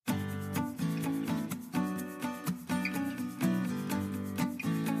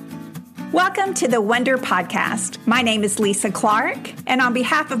Welcome to the Wonder Podcast. My name is Lisa Clark, and on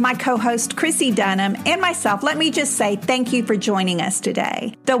behalf of my co-host Chrissy Dunham and myself, let me just say thank you for joining us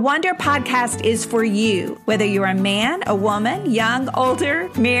today. The Wonder Podcast is for you, whether you're a man, a woman, young, older,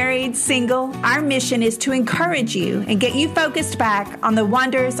 married, single. Our mission is to encourage you and get you focused back on the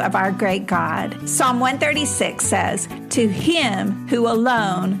wonders of our great God. Psalm 136 says, "To Him who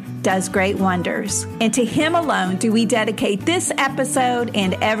alone does great wonders." And to Him alone do we dedicate this episode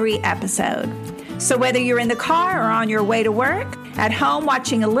and every episode. So whether you're in the car or on your way to work, at home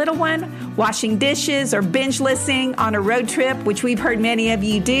watching a little one, washing dishes, or binge listening on a road trip, which we've heard many of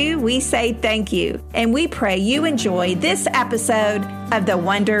you do, we say thank you. And we pray you enjoy this episode of the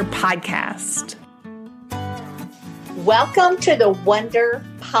Wonder Podcast. Welcome to the Wonder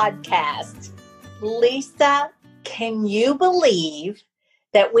Podcast. Lisa, can you believe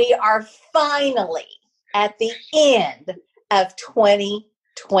that we are finally at the end of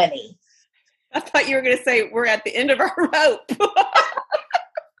 2020? I thought you were going to say we're at the end of our rope.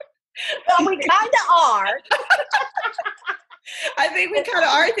 Well, we kind of are. I think we kind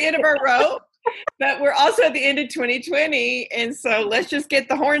of are at the end of our rope, but we're also at the end of 2020. And so let's just get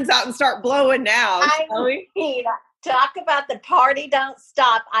the horns out and start blowing now. I mean, talk about the party don't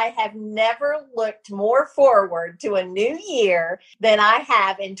stop. I have never looked more forward to a new year than I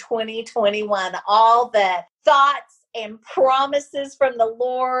have in 2021. All the thoughts and promises from the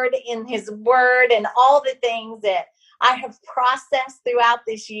Lord in His Word and all the things that I have processed throughout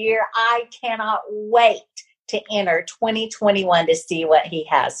this year. I cannot wait to enter 2021 to see what He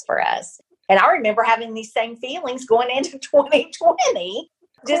has for us. And I remember having these same feelings going into 2020.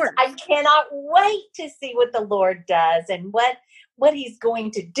 I cannot wait to see what the Lord does and what He's going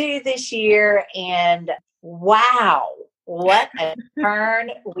to do this year. And wow, what a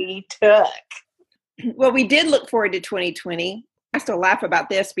turn we took. Well, we did look forward to 2020. I still laugh about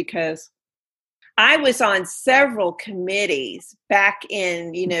this because I was on several committees back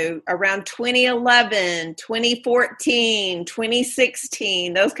in, around 2011, 2014,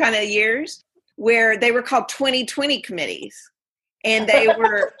 2016, those kind of years where they were called 2020 committees. And they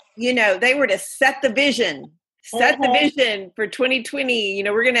were, they were to set the vision for 2020.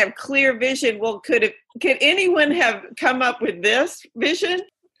 We're going to have clear vision. Well, could anyone have come up with this vision?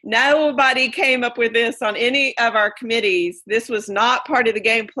 Nobody came up with this on any of our committees. This was not part of the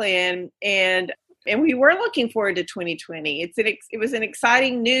game plan. And we were looking forward to 2020. It was an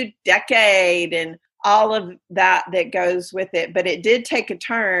exciting new decade and all of that goes with it. But it did take a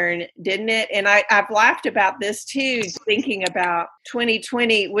turn, didn't it? And I've laughed about this too, thinking about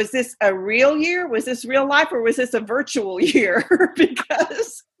 2020. Was this a real year? Was this real life? Or was this a virtual year?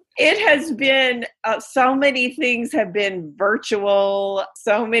 Because it has been, so many things have been virtual.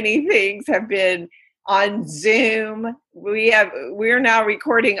 So many things have been on Zoom. We're now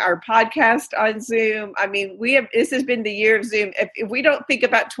recording our podcast on Zoom. I mean, this has been the year of Zoom. If we don't think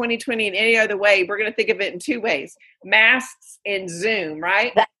about 2020 in any other way, we're going to think of it in two ways: masks and Zoom,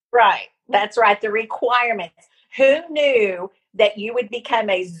 right? That's right. That's right. The requirements. Who knew that you would become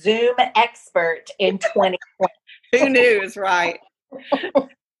a Zoom expert in 2020? Who knew is right.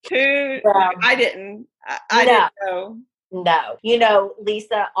 I didn't. I didn't know. No.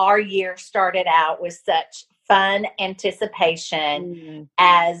 Lisa, our year started out with such fun anticipation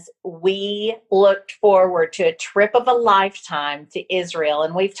as we looked forward to a trip of a lifetime to Israel.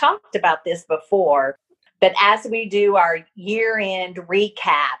 And we've talked about this before, but as we do our year-end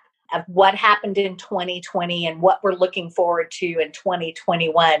recap of what happened in 2020 and what we're looking forward to in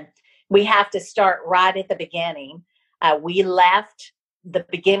 2021, we have to start right at the beginning. We left the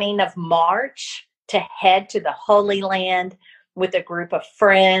beginning of March to head to the Holy Land with a group of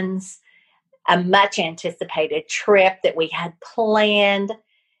friends, a much anticipated trip that we had planned.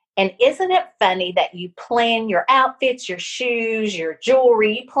 And isn't it funny that you plan your outfits, your shoes, your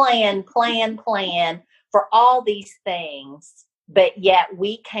jewelry, you plan for all these things, but yet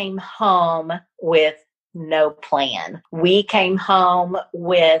we came home with no plan. We came home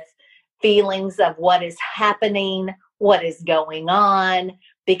with feelings of what is happening, what is going on,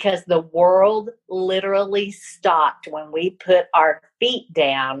 because the world literally stopped when we put our feet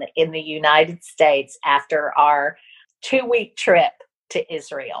down in the United States after our 2-week trip to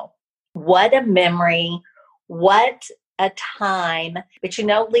Israel. What a memory. What a time. But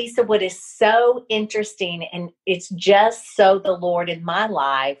Lisa, what is so interesting, and it's just so the Lord in my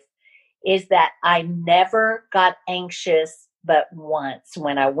life, is that I never got anxious but once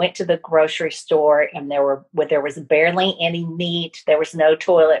when I went to the grocery store and there was barely any meat, there was no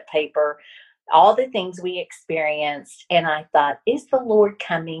toilet paper, all the things we experienced. And I thought, is the Lord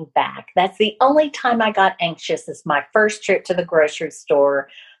coming back? That's the only time I got anxious, is my first trip to the grocery store,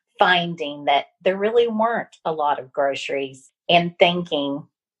 finding that there really weren't a lot of groceries and thinking,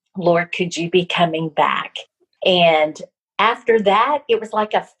 Lord, could you be coming back? And after that, it was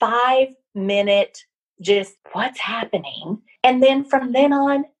like a 5-minute just what's happening. And then from then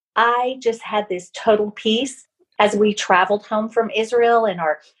on, I just had this total peace as we traveled home from Israel, and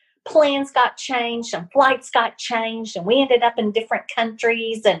our plans got changed and flights got changed, and we ended up in different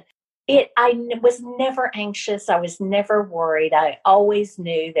countries. And I was never anxious. I was never worried. I always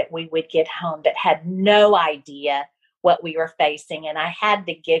knew that we would get home, but had no idea what we were facing. And I had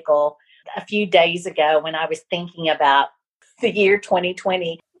to giggle a few days ago when I was thinking about the year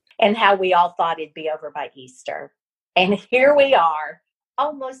 2020 and how we all thought it'd be over by Easter. And here we are,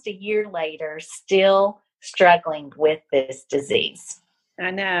 almost a year later, still struggling with this disease. I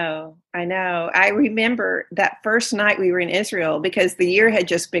know. I remember that first night we were in Israel, because the year had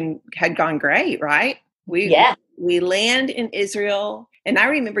gone great, right? We land in Israel. And I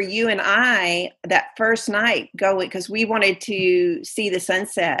remember you and I that first night going, because we wanted to see the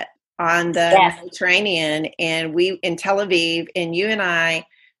sunset on the Mediterranean, and we in Tel Aviv, and you and I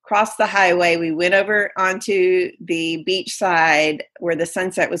crossed the highway. We went over onto the beach side where the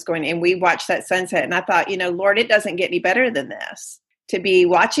sunset was going, and we watched that sunset. And I thought, Lord, it doesn't get any better than this, to be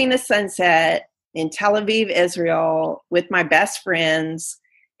watching the sunset in Tel Aviv, Israel, with my best friends,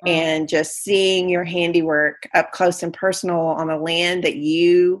 and just seeing your handiwork up close and personal on the land that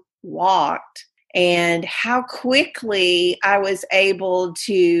you walked, and how quickly I was able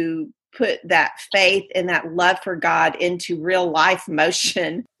to put that faith and that love for God into real life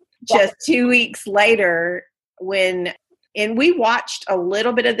motion just 2 weeks later and we watched a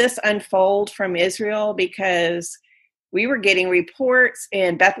little bit of this unfold from Israel, because we were getting reports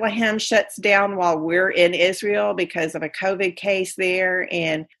and Bethlehem shuts down while we're in Israel because of a COVID case there.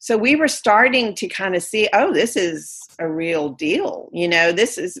 And so we were starting to kind of see, this is a real deal.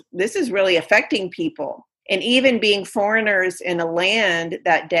 This is really affecting people. And even being foreigners in a land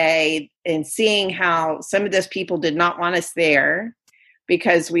that day and seeing how some of those people did not want us there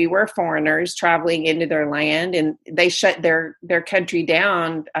because we were foreigners traveling into their land, and they shut their country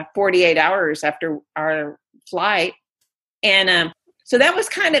down 48 hours after our flight. And so that was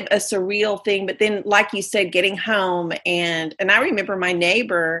kind of a surreal thing. But then, like you said, getting home, and I remember my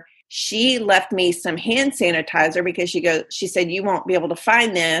neighbor, she left me some hand sanitizer because she said, you won't be able to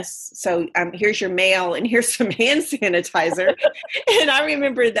find this. So here's your mail and here's some hand sanitizer. And I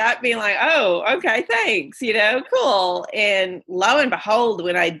remember that being like, oh, okay, thanks, cool. And lo and behold,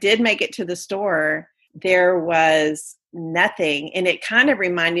 when I did make it to the store, there was nothing. And it kind of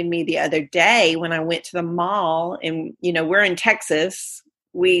reminded me the other day when I went to the mall, and, we're in Texas.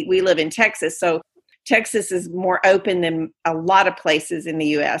 We live in Texas. So Texas is more open than a lot of places in the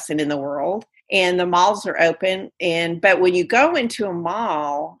U.S. and in the world. And the malls are open. But when you go into a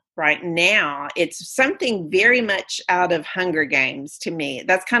mall right now, it's something very much out of Hunger Games to me.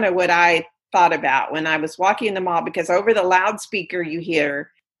 That's kind of what I thought about when I was walking in the mall, because over the loudspeaker you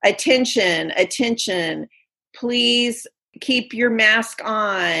hear, attention, attention, please keep your mask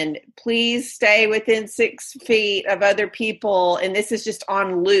on, please stay within 6 feet of other people. And this is just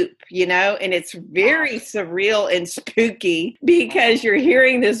on loop, and it's very surreal and spooky because you're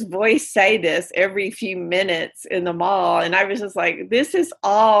hearing this voice say this every few minutes in the mall. And I was just like, this is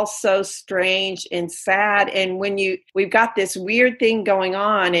all so strange and sad. And we've got this weird thing going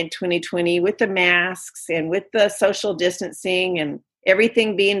on in 2020 with the masks and with the social distancing and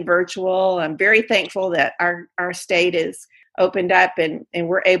everything being virtual. I'm very thankful that our state is opened up and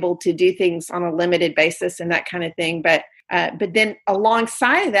we're able to do things on a limited basis and that kind of thing. But then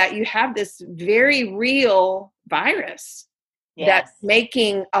alongside of that, you have this very real virus that's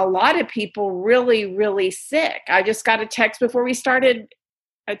making a lot of people really, really sick. I just got a text before we started,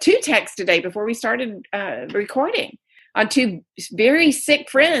 2 texts today before we started recording on 2 very sick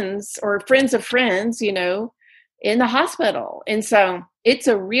friends or friends of friends, in the hospital. And so it's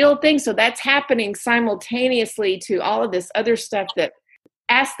a real thing. So that's happening simultaneously to all of this other stuff that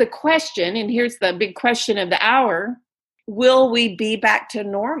asks the question, and here's the big question of the hour, will we be back to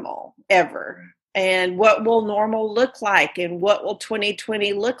normal ever? And what will normal look like? And what will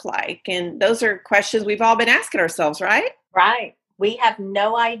 2020 look like? And those are questions we've all been asking ourselves, right? Right. We have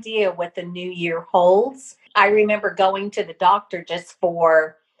no idea what the new year holds. I remember going to the doctor just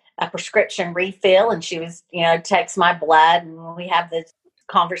for a prescription refill, and she was, takes my blood, and we have this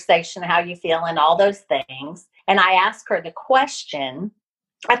conversation, how you feeling, all those things. And I asked her the question,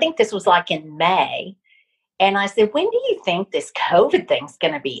 I think this was like in May. And I said, when do you think this COVID thing's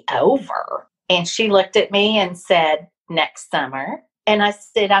going to be over? And she looked at me and said, next summer. And I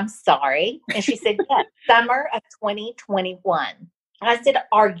said, I'm sorry. And she said, yes, summer of 2021. I said,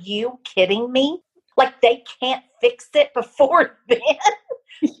 are you kidding me? Like, they can't fix it before then?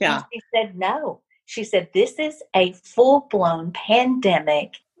 Yeah. And she said, no. She said, this is a full-blown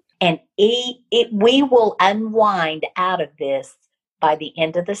pandemic, and we will unwind out of this by the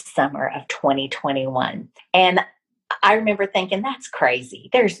end of the summer of 2021. And I remember thinking, that's crazy.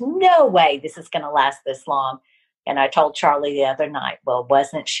 There's no way this is going to last this long. And I told Charlie the other night, well,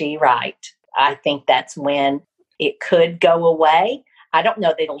 wasn't she right? I think that's when it could go away. I don't know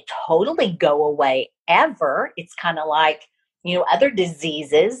that it'll totally go away ever. It's kind of like, other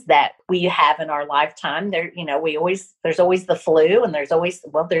diseases that we have in our lifetime. There, there's always the flu, and there's always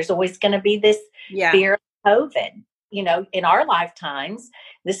going to be this fear of COVID. In our lifetimes,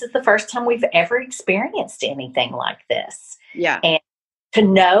 this is the first time we've ever experienced anything like this. Yeah. And to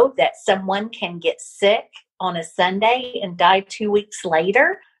know that someone can get sick on a Sunday and die 2 weeks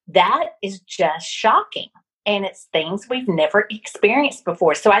later, that is just shocking. And it's things we've never experienced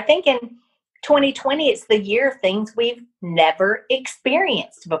before. So I think in 2020, it's the year of things we've never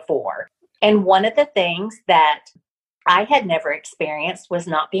experienced before. And one of the things that I had never experienced was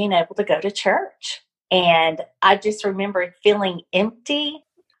not being able to go to church. And I just remember feeling empty.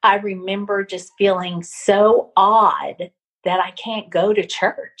 I remember just feeling so odd that I can't go to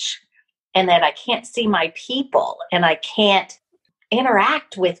church and that I can't see my people and I can't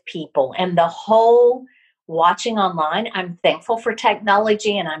interact with people. And the whole watching online, I'm thankful for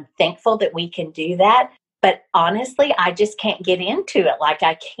technology and I'm thankful that we can do that. But honestly, I just can't get into it like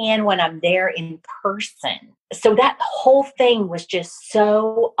I can when I'm there in person. So that whole thing was just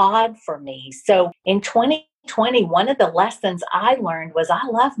so odd for me. So in 2020, one of the lessons I learned was I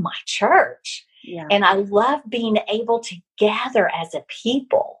love my church. Yeah. And I love being able to gather as a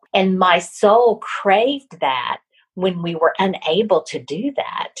people. And my soul craved that when we were unable to do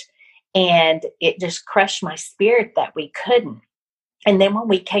that. And it just crushed my spirit that we couldn't. And then when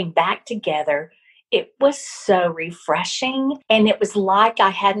we came back together, it was so refreshing. And it was like I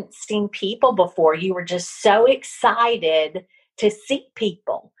hadn't seen people before. You were just so excited to see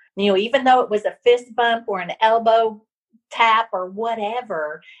people. Even though it was a fist bump or an elbow tap or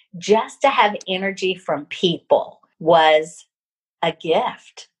whatever, just to have energy from people was a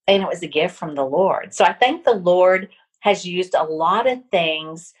gift. And it was a gift from the Lord. So I think the Lord has used a lot of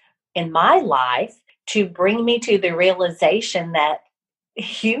things in my life to bring me to the realization that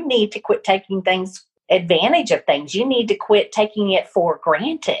you need to quit taking advantage of things. You need to quit taking it for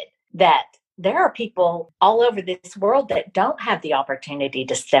granted that there are people all over this world that don't have the opportunity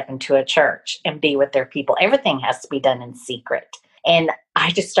to step into a church and be with their people. Everything has to be done in secret. And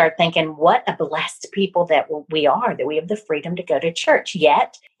I just started thinking, what a blessed people that we are, that we have the freedom to go to church.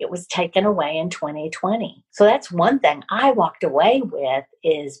 Yet it was taken away in 2020. So that's one thing I walked away with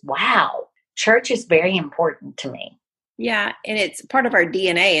is, wow, church is very important to me. Yeah, and it's part of our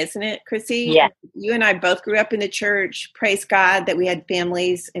DNA, isn't it, Chrissy? Yeah. You and I both grew up in the church. Praise God that we had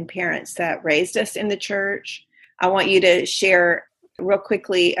families and parents that raised us in the church. I want you to share real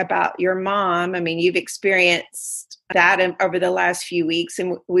quickly about your mom. I mean, you've experienced that over the last few weeks,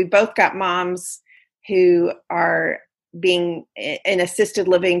 and we both got moms who are being in assisted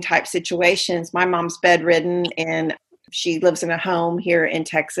living type situations. My mom's bedridden, and she lives in a home here in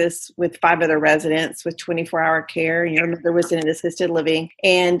Texas with 5 other residents with 24-hour care. And your mother was in assisted living.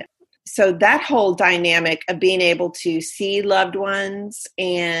 And so that whole dynamic of being able to see loved ones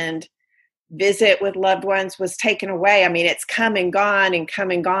and visit with loved ones was taken away. I mean, it's come and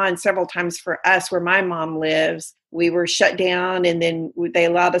gone several times for us where my mom lives. We were shut down, and then they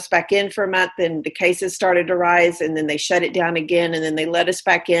allowed us back in for a month, and the cases started to rise, and then they shut it down again, and then they let us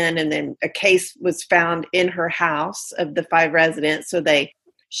back in, and then a case was found in her house of the 5 residents, so they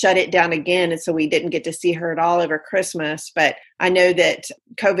shut it down again, and so we didn't get to see her at all over Christmas. But I know that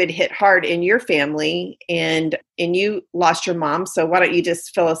COVID hit hard in your family, and you lost your mom, so why don't you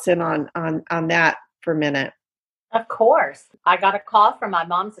just fill us in on that for a minute? Of course. I got a call from my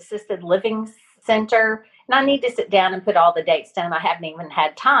mom's assisted living center, and I need to sit down and put all the dates down. I haven't even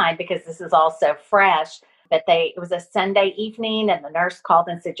had time because this is all so fresh. But it was a Sunday evening, and the nurse called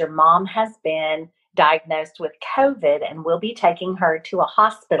and said, your mom has been diagnosed with COVID, and we'll be taking her to a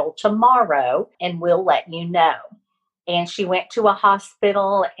hospital tomorrow, and we'll let you know. And she went to a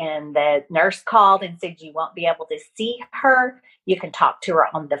hospital, and the nurse called and said, you won't be able to see her. You can talk to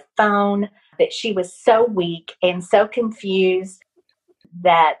her on the phone. But she was so weak and so confused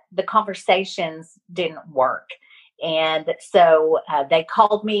that the conversations didn't work. And so they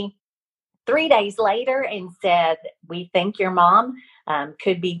called me 3 days later and said, we think your mom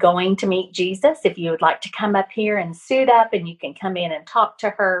could be going to meet Jesus. If you would like to come up here and suit up, and you can come in and talk to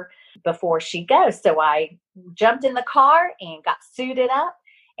her before she goes. So I jumped in the car and got suited up.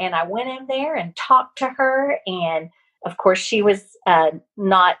 And I went in there and talked to her. And of course, she was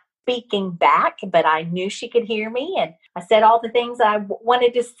not speaking back, but I knew she could hear me. And I said all the things I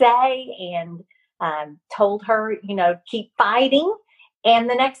wanted to say and told her, keep fighting. And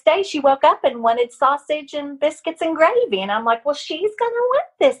the next day she woke up and wanted sausage and biscuits and gravy. And I'm like, well, she's going to want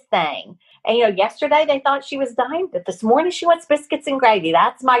this thing. And, yesterday they thought she was dying, but this morning she wants biscuits and gravy.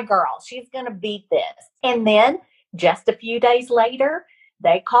 That's my girl. She's going to beat this. And then just a few days later,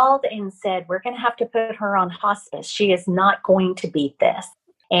 they called and said, we're going to have to put her on hospice. She is not going to beat this.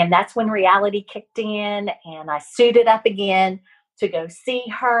 And that's when reality kicked in, and I suited up again to go see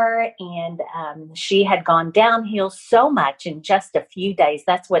her. And she had gone downhill so much in just a few days.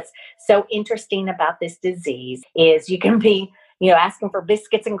 That's what's so interesting about this disease is you can be, asking for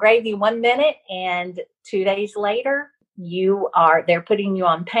biscuits and gravy 1 minute, and 2 days later, they're putting you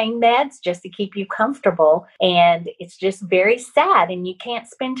on pain meds just to keep you comfortable. And it's just very sad, and you can't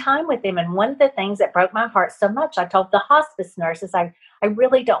spend time with them. And one of the things that broke my heart so much, I told the hospice nurses, I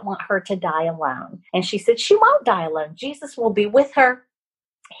really don't want her to die alone. And she said, she won't die alone. Jesus will be with her.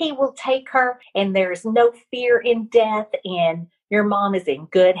 He will take her, and there's no fear in death, and your mom is in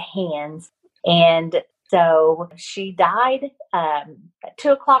good hands. And so she died at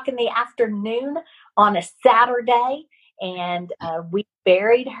 2:00 in the afternoon on a Saturday. And we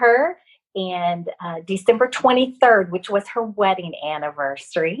buried her. And December 23rd, which was her wedding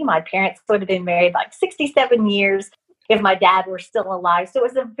anniversary, my parents would have been married like 67 years if my dad were still alive. So it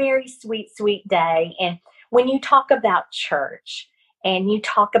was a very sweet, sweet day. And when you talk about church and you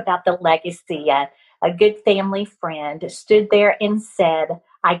talk about the legacy, a good family friend stood there and said,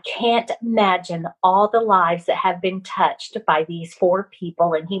 I can't imagine all the lives that have been touched by these 4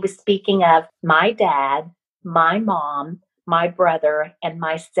 people. And he was speaking of my dad, my mom, my brother, and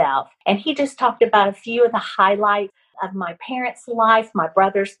myself. And he just talked about a few of the highlights of my parents' life, my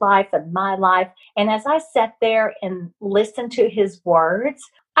brother's life, and my life. And as I sat there and listened to his words,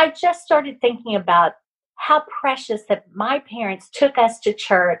 I just started thinking about how precious that my parents took us to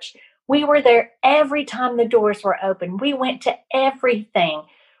church. We were there every time the doors were open. We went to everything.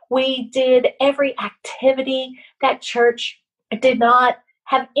 We did every activity. That church did not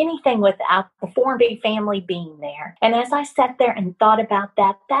have anything without the Formby family being there. And as I sat there and thought about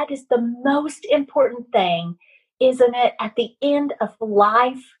that, that is the most important thing, isn't it? At the end of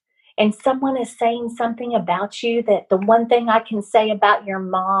life, and someone is saying something about you, that the one thing I can say about your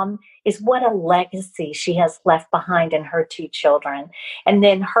mom is what a legacy she has left behind in her 2 children. And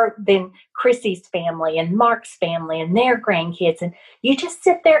then Chrissie's family and Mark's family and their grandkids. And you just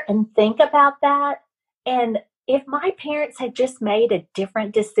sit there and think about that. And if my parents had just made a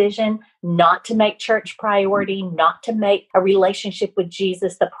different decision not to make church priority, not to make a relationship with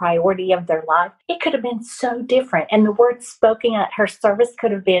Jesus the priority of their life, it could have been so different. And the words spoken at her service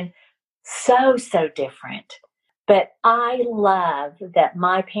could have been so, so different. But I love that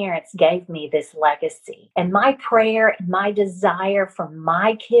my parents gave me this legacy. And my prayer and my desire for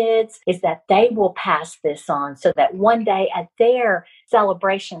my kids is that they will pass this on so that one day at their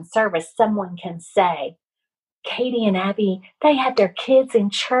celebration service, someone can say, Katie and Abby, they had their kids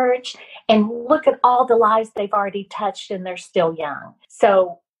in church, and look at all the lives they've already touched, and they're still young.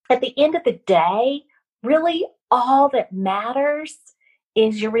 So at the end of the day, really all that matters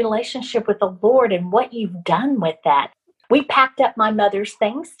is your relationship with the Lord and what you've done with that. We packed up my mother's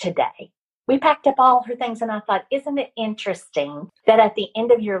things today. We packed up all her things, and I thought, isn't it interesting that at the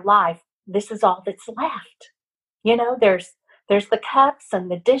end of your life, this is all that's left? There's the cups and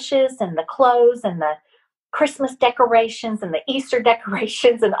the dishes and the clothes and the Christmas decorations and the Easter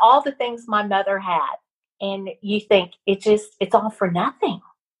decorations and all the things my mother had. And you think it's all for nothing.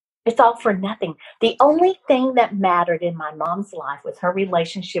 It's all for nothing. The only thing that mattered in my mom's life was her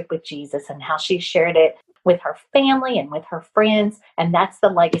relationship with Jesus and how she shared it with her family and with her friends. And that's the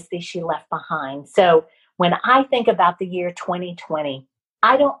legacy she left behind. So when I think about the year 2020,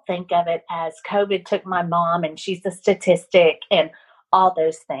 I don't think of it as COVID took my mom and she's a statistic and all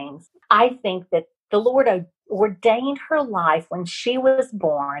those things. I think that the Lord ordained her life when she was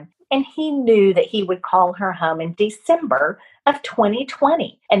born, and he knew that he would call her home in December of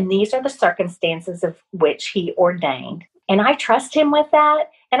 2020. And these are the circumstances of which he ordained. And I trust him with that,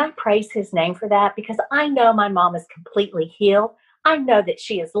 and I praise his name for that, because I know my mom is completely healed. I know that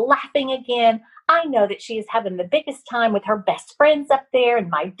she is laughing again. I know that she is having the biggest time with her best friends up there and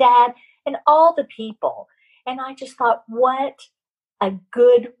my dad and all the people. And I just thought, what a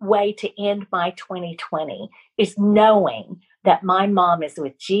good way to end my 2020 is knowing that my mom is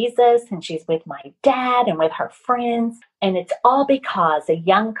with Jesus and she's with my dad and with her friends. And it's all because a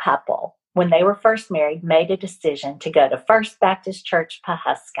young couple when they were first married, made a decision to go to First Baptist Church,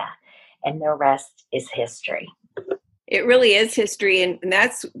 Pahuska, and the rest is history. It really is history, and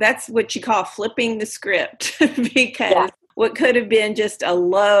that's what you call flipping the script, because what could have been just a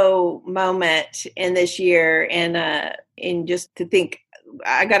low moment in this year, and just to think,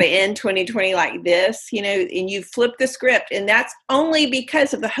 I got to end 2020 like this, and you flip the script, and that's only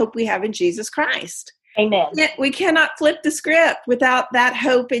because of the hope we have in Jesus Christ. Amen. We cannot flip the script without that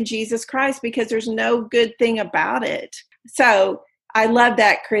hope in Jesus Christ, because there's no good thing about it. So I love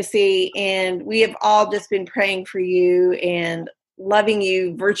that, Chrissie, and we have all just been praying for you and loving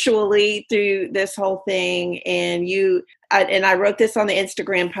you virtually through this whole thing. And I wrote this on the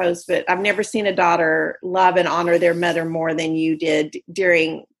Instagram post, but I've never seen a daughter love and honor their mother more than you did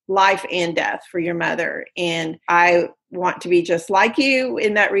during life and death for your mother. And I want to be just like you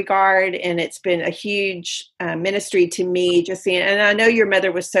in that regard. And it's been a huge ministry to me, just seeing, and I know your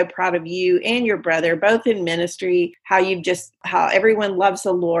mother was so proud of you and your brother, both in ministry, how everyone loves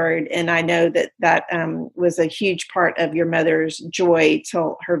the Lord. And I know that was a huge part of your mother's joy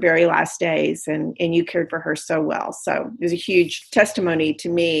till her very last days. And you cared for her so well. So it was a huge testimony to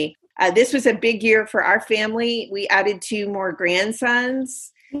me. This was a big year for our family. We added 2 more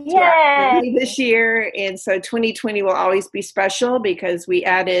grandsons to our family this year. And so 2020 will always be special because we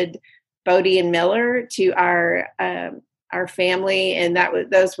added Bodie and Miller to our family. And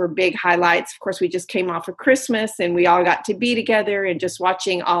those were big highlights. Of course, we just came off of Christmas and we all got to be together, and just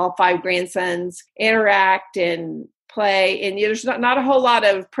watching all 5 grandsons interact and play. And there's not a whole lot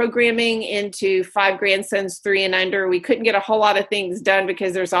of programming into 5 grandsons 3 and under. We couldn't get a whole lot of things done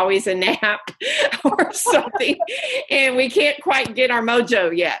because there's always a nap or something, and we can't quite get our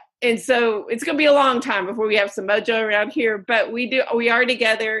mojo yet. And so it's going to be a long time before we have some mojo around here, but we are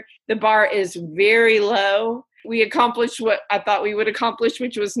together. The bar is very low. We accomplished what I thought we would accomplish,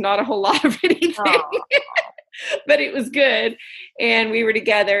 which was not a whole lot of anything. But it was good, and we were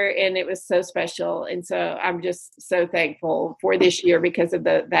together, and it was so special. And so I'm just so thankful for this year because of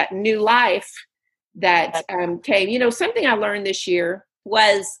that new life that came. Something I learned this year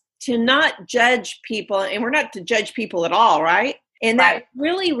was to not judge people, and we're not to judge people at all, right? And that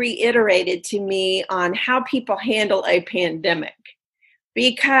really reiterated to me on how people handle a pandemic,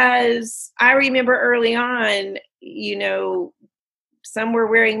 because I remember early on, some were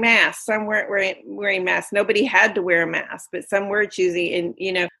wearing masks, some weren't wearing masks. Nobody had to wear a mask, but some were choosing.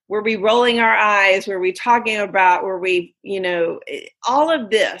 And, were we rolling our eyes? Were we talking about, all of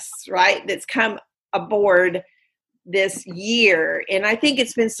this, right, that's come aboard this year. And I think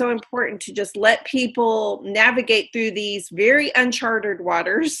it's been so important to just let people navigate through these very uncharted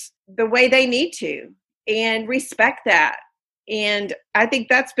waters the way they need to, and respect that. And I think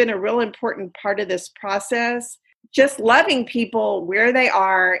that's been a real important part of this process. Just loving people where they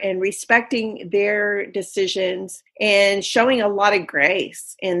are and respecting their decisions and showing a lot of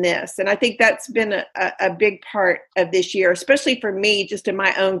grace in this. And I think that's been a big part of this year, especially for me, just in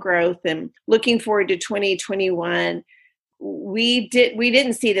my own growth and looking forward to 2021. We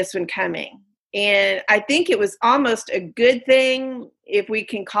didn't see this one coming. And I think it was almost a good thing, if we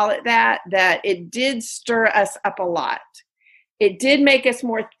can call it that it did stir us up a lot. It did make us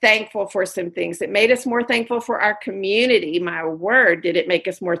more thankful for some things. It made us more thankful for our community. My word, did it make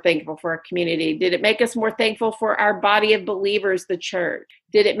us more thankful for our community? Did it make us more thankful for our body of believers, the church?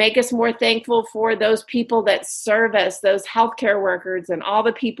 Did it make us more thankful for those people that serve us, those healthcare workers and all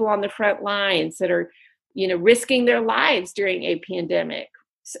the people on the front lines that are, risking their lives during a pandemic?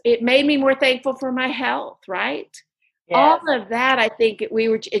 It made me more thankful for my health, right? Yes. All of that, I think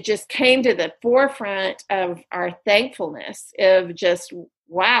it just came to the forefront of our thankfulness of just,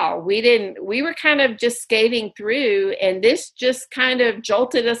 wow, we were kind of just skating through, and this just kind of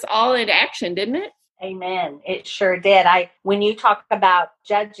jolted us all into action, didn't it? Amen. It sure did. When you talk about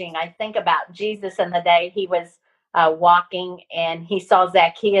judging, I think about Jesus and the day he was walking, and he saw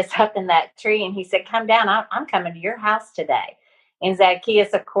Zacchaeus up in that tree, and he said, "Come down, I'm coming to your house today." And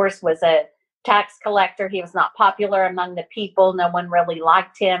Zacchaeus, of course, was a tax collector. He was not popular among the people. No one really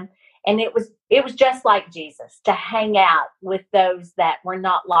liked him. And it was just like Jesus to hang out with those that were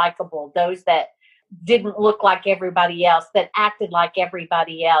not likable, those that didn't look like everybody else, that acted like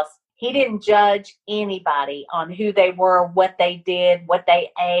everybody else. He didn't judge anybody on who they were, what they did, what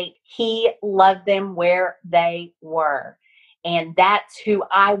they ate. He loved them where they were. And that's who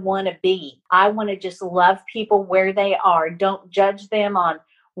I want to be. I want to just love people where they are. Don't judge them on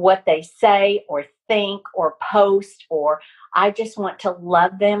what they say or think or post, or I just want to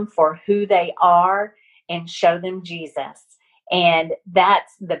love them for who they are and show them Jesus. And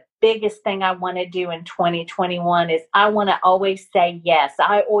that's the biggest thing I want to do in 2021 is I want to always say yes.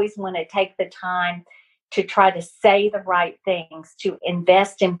 I always want to take the time to try to say the right things, to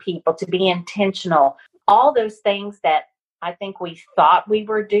invest in people, to be intentional, all those things that I think we thought we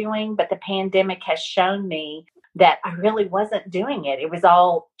were doing, but the pandemic has shown me that I really wasn't doing it. It was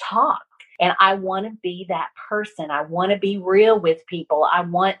all talk. And I want to be that person. I want to be real with people. I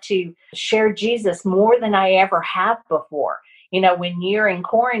want to share Jesus more than I ever have before. You know, when you're in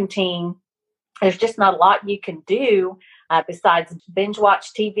quarantine, there's just not a lot you can do besides binge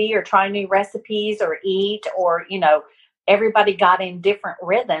watch TV or try new recipes or eat, or, you know, everybody got in different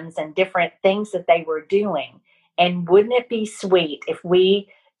rhythms and different things that they were doing. And wouldn't it be sweet if we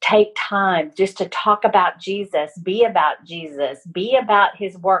take time just to talk about Jesus, be about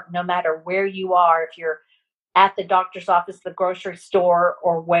his work, no matter where you are, if you're at the doctor's office, the grocery store,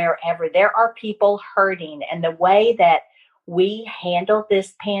 or wherever. There are people hurting, and the way that we handle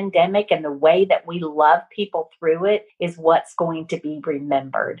this pandemic and the way that we love people through it is what's going to be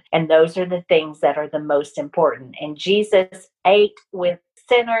remembered. And those are the things that are the most important. And Jesus ate with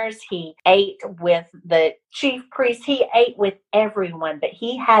sinners. He ate with the chief priests. He ate with everyone, but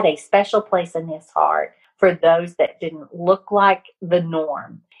he had a special place in his heart for those that didn't look like the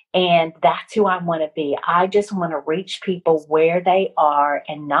norm. And that's who I want to be. I just want to reach people where they are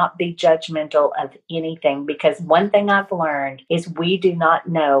and not be judgmental of anything. Because one thing I've learned is we do not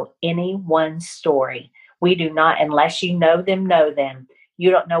know anyone's story. We do not, unless you know them. You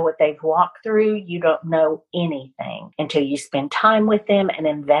don't know what they've walked through. You don't know anything until you spend time with them and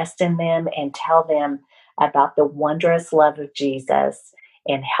invest in them and tell them about the wondrous love of Jesus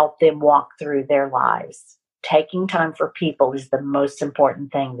and help them walk through their lives. Taking time for people is the most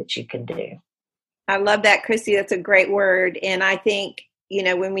important thing that you can do. I love that, Chrissy. That's a great word. And I think, you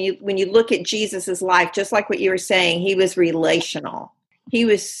know, when you look at Jesus's life, just like what you were saying, he was relational. He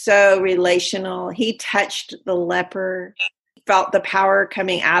was so relational. He touched the leper, felt the power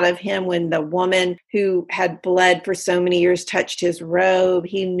coming out of him when the woman who had bled for so many years touched his robe.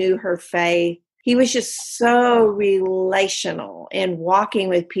 He knew her faith. He was just so relational and walking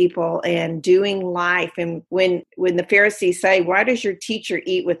with people and doing life. And when the Pharisees say, "Why does your teacher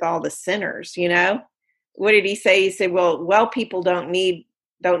eat with all the sinners?" You know, what did he say? He said, well people don't need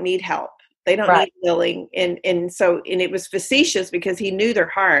help. They don't need healing. And it was facetious because he knew their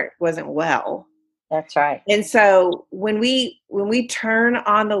heart wasn't well. That's right. And so when we turn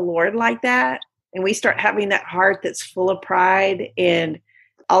on the Lord like that, and we start having that heart that's full of pride and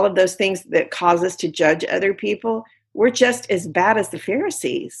all of those things that cause us to judge other people, we're just as bad as the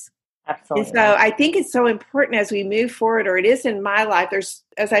Pharisees. Absolutely. And so I think it's so important as we move forward, or it is in my life,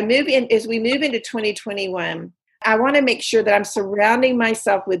 as we move into 2021, I want to make sure that I'm surrounding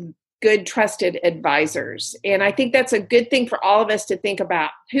myself with good, trusted advisors. And I think that's a good thing for all of us to think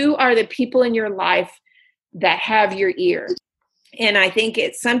about. Who are the people in your life that have your ear? And I think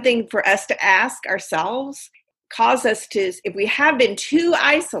it's something for us to ask ourselves, cause us to, if we have been too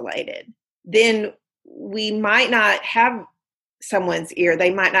isolated, then we might not have someone's ear.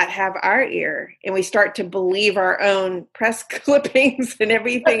 They might not have our ear. And we start to believe our own press clippings and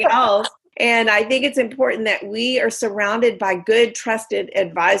everything else. And I think it's important that we are surrounded by good, trusted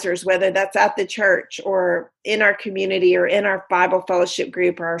advisors, whether that's at the church or in our community or in our Bible fellowship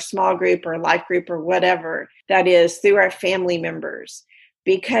group or our small group or life group or whatever that is, through our family members,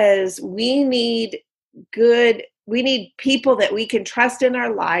 because we need people that we can trust in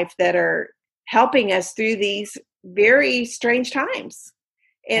our life that are helping us through these very strange times.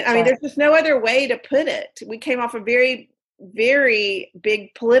 And I mean, there's just no other way to put it. We came off a very, very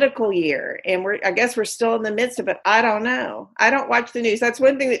big political year, and I guess we're still in the midst of it. I don't know. I don't watch the news. That's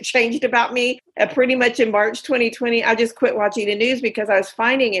one thing that changed about me pretty much in March 2020. I just quit watching the news because I was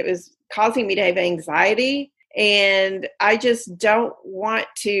finding it was causing me to have anxiety, and I just don't want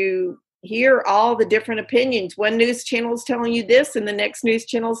to hear all the different opinions. One news channel is telling you this and the next news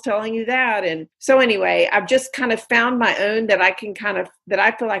channel is telling you that. And so anyway, I've just kind of found my own that I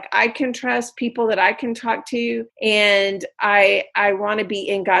feel like I can trust, people that I can talk to. And I want to be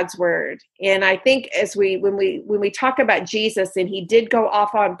in God's word. And I think when we talk about Jesus, and he did go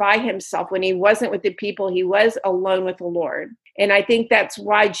off on by himself when he wasn't with the people, he was alone with the Lord. And I think that's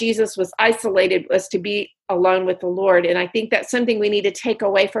why Jesus was isolated, was to be alone with the Lord. And I think that's something we need to take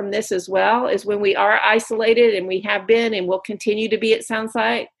away from this as well, is when we are isolated, and we have been and will continue to be, it sounds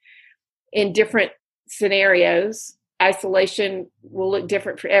like, in different scenarios. Isolation will look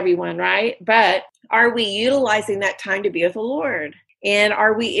different for everyone, right? But are we utilizing that time to be with the Lord? And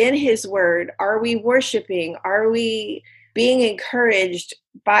are we in his word? Are we worshiping? Are we being encouraged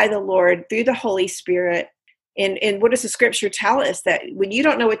by the Lord through the Holy Spirit And what does the scripture tell us? That when you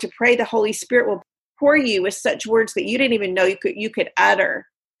don't know what to pray, the Holy Spirit will pour you with such words that you didn't even know you could utter.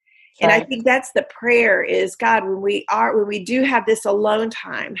 And I think that's the prayer is, God, when we do have this alone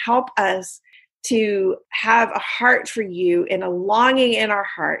time, help us to have a heart for you and a longing in our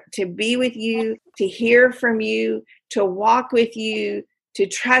heart to be with you, to hear from you, to walk with you, to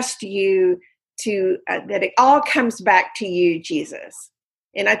trust you, to that it all comes back to you, Jesus.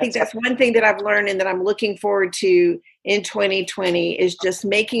 And I think that's one thing that I've learned and that I'm looking forward to in 2020 is just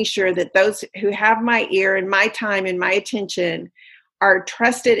making sure that those who have my ear and my time and my attention are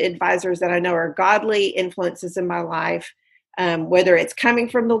trusted advisors that I know are godly influences in my life, whether it's coming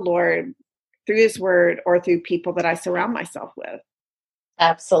from the Lord through his word or through people that I surround myself with.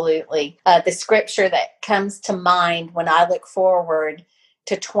 Absolutely. The scripture that comes to mind when I look forward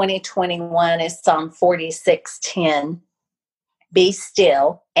to 2021 is Psalm 46:10. Be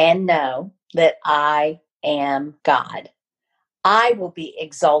still and know that I am God. I will be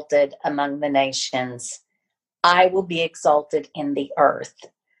exalted among the nations. I will be exalted in the earth.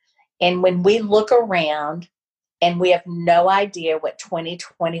 And when we look around and we have no idea what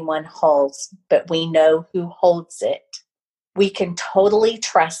 2021 holds, but we know who holds it, we can totally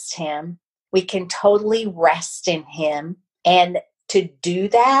trust him. We can totally rest in him. And to do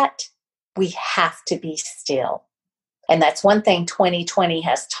that, we have to be still. And that's one thing 2020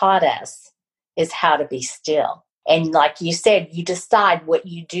 has taught us is how to be still. And like you said, you decide what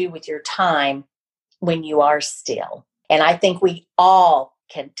you do with your time when you are still. And I think we all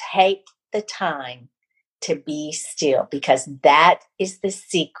can take the time to be still because that is the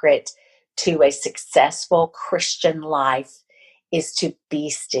secret to a successful Christian life is to be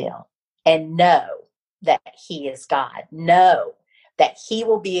still and know that he is God. Know that he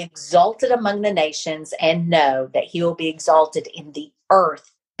will be exalted among the nations and know that he will be exalted in the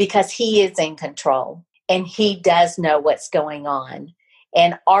earth because he is in control and he does know what's going on.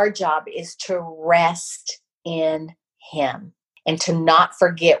 And our job is to rest in him and to not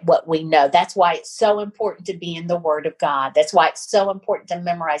forget what we know. That's why it's so important to be in the Word of God. That's why it's so important to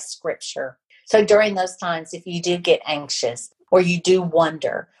memorize Scripture. So during those times, if you do get anxious or you do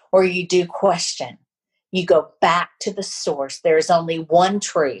wonder or you do question, you go back to the source. There's only one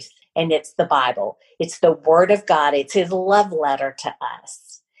truth, and it's the Bible. It's the Word of God. It's his love letter to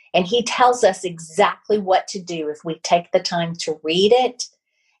us. And he tells us exactly what to do if we take the time to read it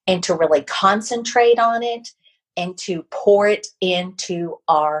and to really concentrate on it and to pour it into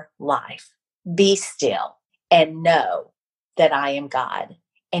our life. Be still and know that I am God.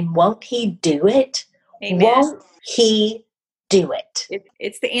 And won't he do it? Amen. Won't he do it?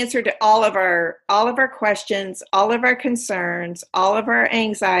 It's the answer to all of our questions, all of our concerns, all of our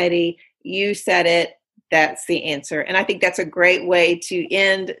anxiety. You said it. That's the answer. And I think that's a great way to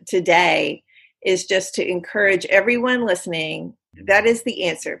end today is just to encourage everyone listening. That is the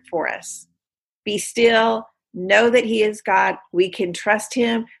answer for us. Be still. Know that he is God. We can trust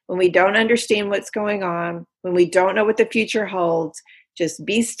him when we don't understand what's going on, when we don't know what the future holds. Just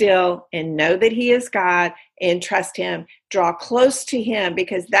be still and know that he is God and trust him. Draw close to him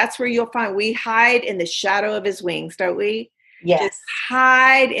because that's where you'll find we hide in the shadow of his wings, don't we? Yes. Just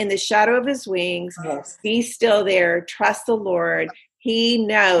hide in the shadow of his wings. Yes. Be still there. Trust the Lord. He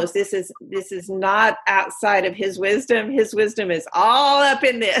knows this is not outside of his wisdom. His wisdom is all up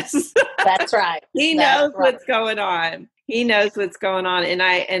in this. That's right. He knows what's going on. He knows what's going on. And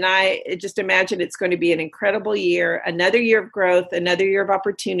I just imagine it's going to be an incredible year, another year of growth, another year of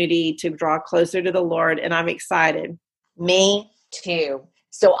opportunity to draw closer to the Lord. And I'm excited. Me too.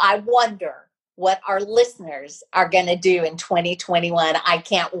 So I wonder what our listeners are going to do in 2021. I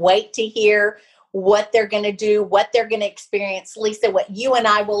can't wait to hear what they're going to do, what they're going to experience. Lisa, what you and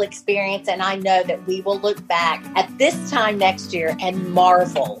I will experience. And I know that we will look back at this time next year and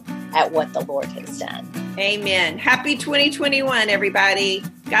marvel at what the Lord has done. Amen. Happy 2021, everybody.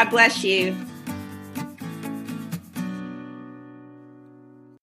 God bless you.